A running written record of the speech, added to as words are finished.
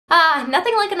Ah,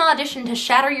 nothing like an audition to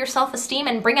shatter your self-esteem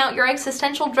and bring out your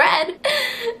existential dread.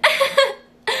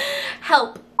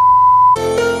 Help.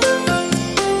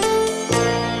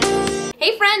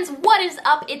 Hey friends, what is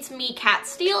up? It's me, Kat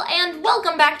Steele, and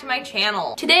welcome back to my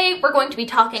channel. Today, we're going to be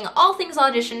talking all things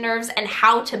audition nerves and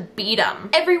how to beat them.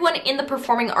 Everyone in the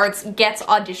performing arts gets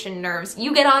audition nerves.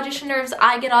 You get audition nerves,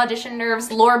 I get audition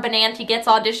nerves, Laura Benanti gets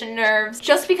audition nerves.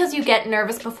 Just because you get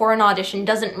nervous before an audition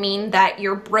doesn't mean that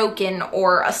you're broken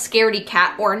or a scaredy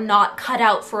cat or not cut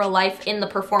out for a life in the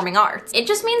performing arts. It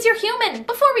just means you're human.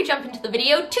 Before we jump into the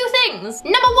video, two things.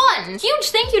 Number one, huge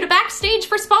thank you to Backstage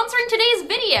for sponsoring today's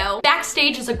video. Backstage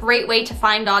is a great way to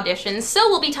find auditions, so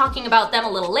we'll be talking about them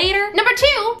a little later. Number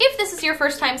two, if this is your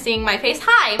first time seeing my face,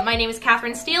 hi, my name is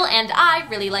Katherine Steele and I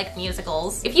really like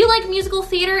musicals. If you like musical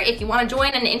theater, if you want to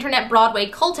join an internet Broadway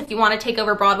cult, if you want to take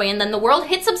over Broadway and then the world,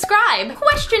 hit subscribe.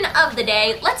 Question of the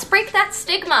day, let's break that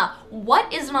stigma.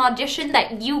 What is an audition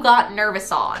that you got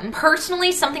nervous on?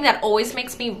 Personally, something that always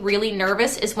makes me really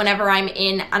nervous is whenever I'm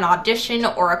in an audition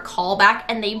or a callback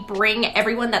and they bring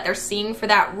everyone that they're seeing for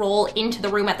that role into the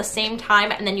room at the same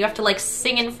time and then you have to like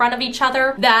sing in front of each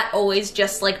other. That always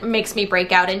just like makes me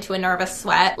break out into a nervous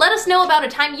sweat. Let us know about a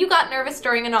time you got nervous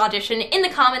during an audition in the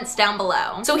comments down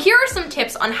below. So here are some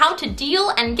tips on how to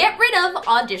deal and get rid of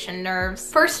audition nerves.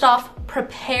 First off,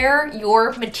 prepare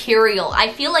your material.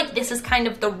 I feel like this is kind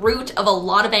of the root of a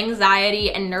lot of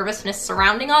anxiety and nervousness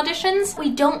surrounding auditions.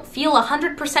 We don't feel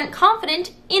 100%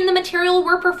 confident in the material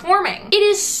we're performing. It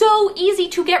is so easy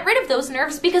to get rid of those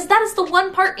nerves because that is the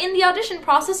one part in the audition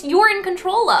process you're in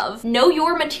control of. Know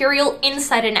your material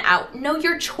inside and out. Know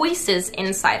your choices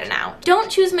inside and out.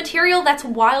 Don't choose material that's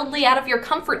wildly out of your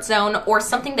comfort zone or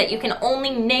something that you can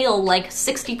only nail like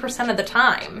 60% of the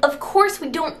time. Of course, we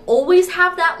don't always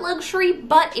have that luxury,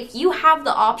 but if you have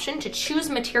the option to choose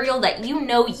material that you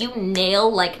know you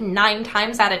nail like 9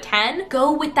 times out of 10,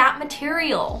 go with that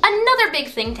material. Another big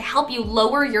thing to help you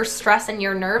lower your stress and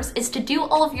your nerves is to do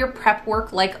all of your prep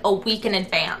work like a week in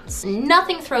advance.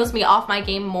 Nothing throws me off my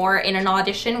game more in an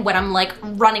audition when I'm like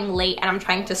running late and I'm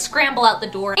trying to scramble out the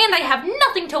door and I have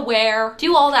nothing to wear.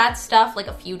 Do all that stuff like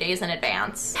a few days in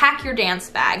advance. Pack your dance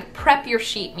bag, prep your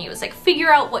sheet music,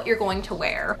 figure out what you're going to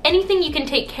wear. Anything you can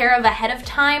take care of ahead of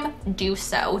time, do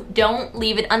so. Don't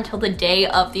leave it until the day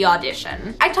of the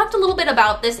audition. I talked a little bit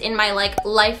about this in my like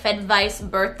life advice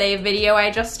birthday video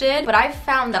I just did, but I've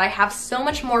found that I have so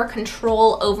much more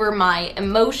control over my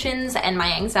emotions and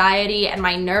my anxiety and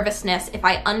my nervousness if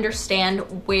I understand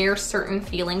where certain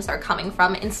feelings are coming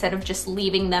from instead of just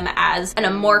leaving them as an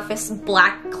amorphous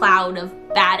black cloud of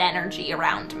bad energy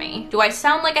around me. Do I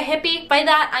sound like a hippie? By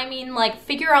that, I mean like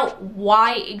figure out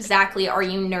why exactly are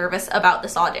you nervous about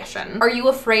this audition? Are you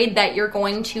afraid that you're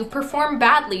going to perform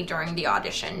badly during the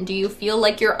audition? Do you feel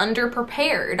like you're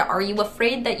underprepared? Are you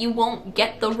afraid that you won't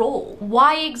get the role?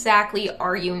 Why exactly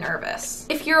are you nervous?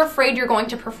 If you're afraid you're going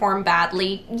to perform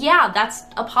badly, yeah, that's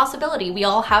a possibility. We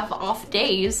all have off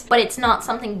days, but it's not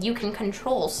something you can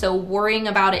control, so worrying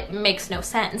about it makes no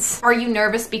sense. Are you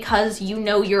nervous because you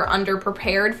know you're underprepared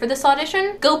for this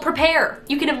audition? Go prepare.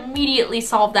 You can immediately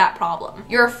solve that problem.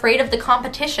 You're afraid of the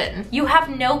competition. You have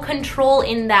no control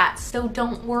in that, so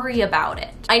don't worry about it.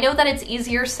 I know that it's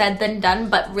easier said than done,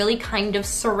 but really kind of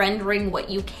surrendering what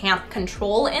you can't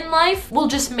control in life will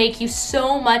just make you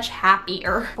so much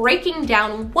happier. Breaking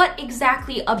down what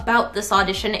exactly about this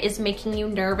audition is making you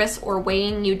nervous or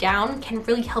weighing you down can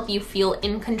really help you feel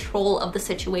in control of the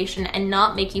situation and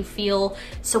not make you feel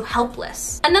so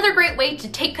helpless. Another great way to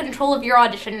take control of your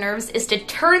audition nerves is to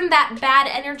turn that bad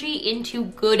energy into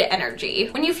good energy.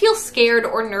 When you feel scared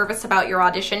or nervous about your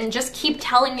audition, just keep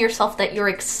telling yourself that you're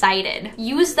excited.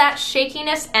 Use that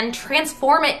shakiness and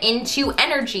transform it into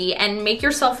energy and make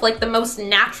yourself like the most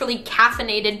naturally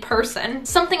caffeinated person.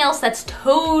 Something else that's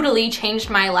totally changed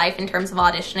my life in terms of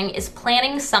auditioning is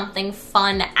planning something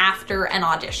fun after an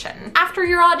audition. After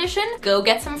your audition, go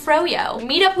get some froyo.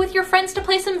 Meet up with your friends to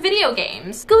play some video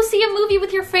games. Go see a movie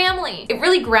with your family. It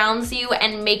really grounds you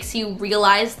and makes you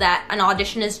realize that an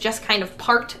audition is just kind of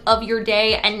part of your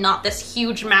day and not this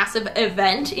huge massive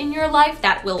event in your life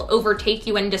that will overtake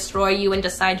you and destroy you and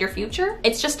decide your future.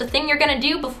 It's just a thing you're gonna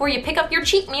do before you pick up your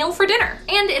cheat meal for dinner.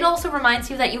 And it also reminds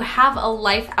you that you have a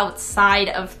life outside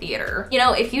of theater. You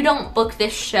know, if you don't book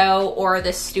this show or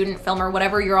this student film or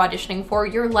whatever you're auditioning for,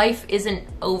 your life isn't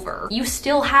over. You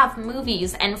still have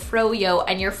movies and froyo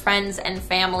and your friends and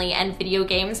family and video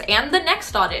games and the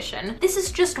next audition. This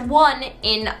is just one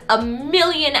in a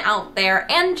million out there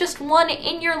and just one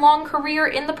in your long career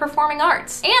in the performing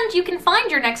arts. And you can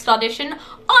find your next audition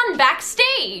on Backstage.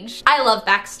 Backstage. I love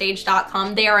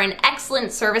Backstage.com. They are an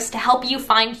excellent service to help you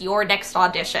find your next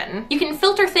audition. You can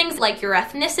filter things like your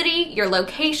ethnicity, your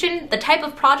location, the type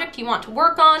of project you want to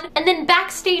work on, and then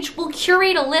Backstage will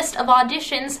curate a list of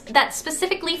auditions that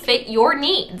specifically fit your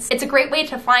needs. It's a great way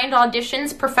to find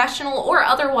auditions, professional or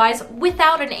otherwise,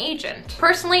 without an agent.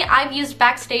 Personally, I've used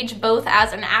Backstage both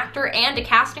as an actor and a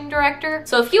casting director,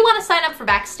 so if you want to sign up for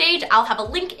Backstage, I'll have a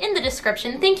link in the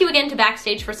description. Thank you again to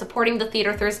Backstage for supporting the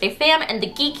Theater Thursday fam and the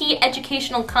geeky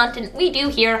educational content we do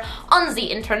here on the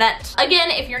internet. Again,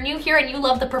 if you're new here and you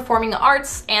love the performing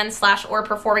arts and /or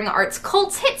performing arts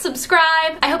cults, hit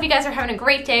subscribe. I hope you guys are having a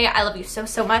great day. I love you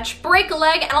so much. Break a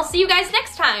leg, and I'll see you guys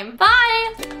next time.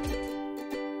 Bye!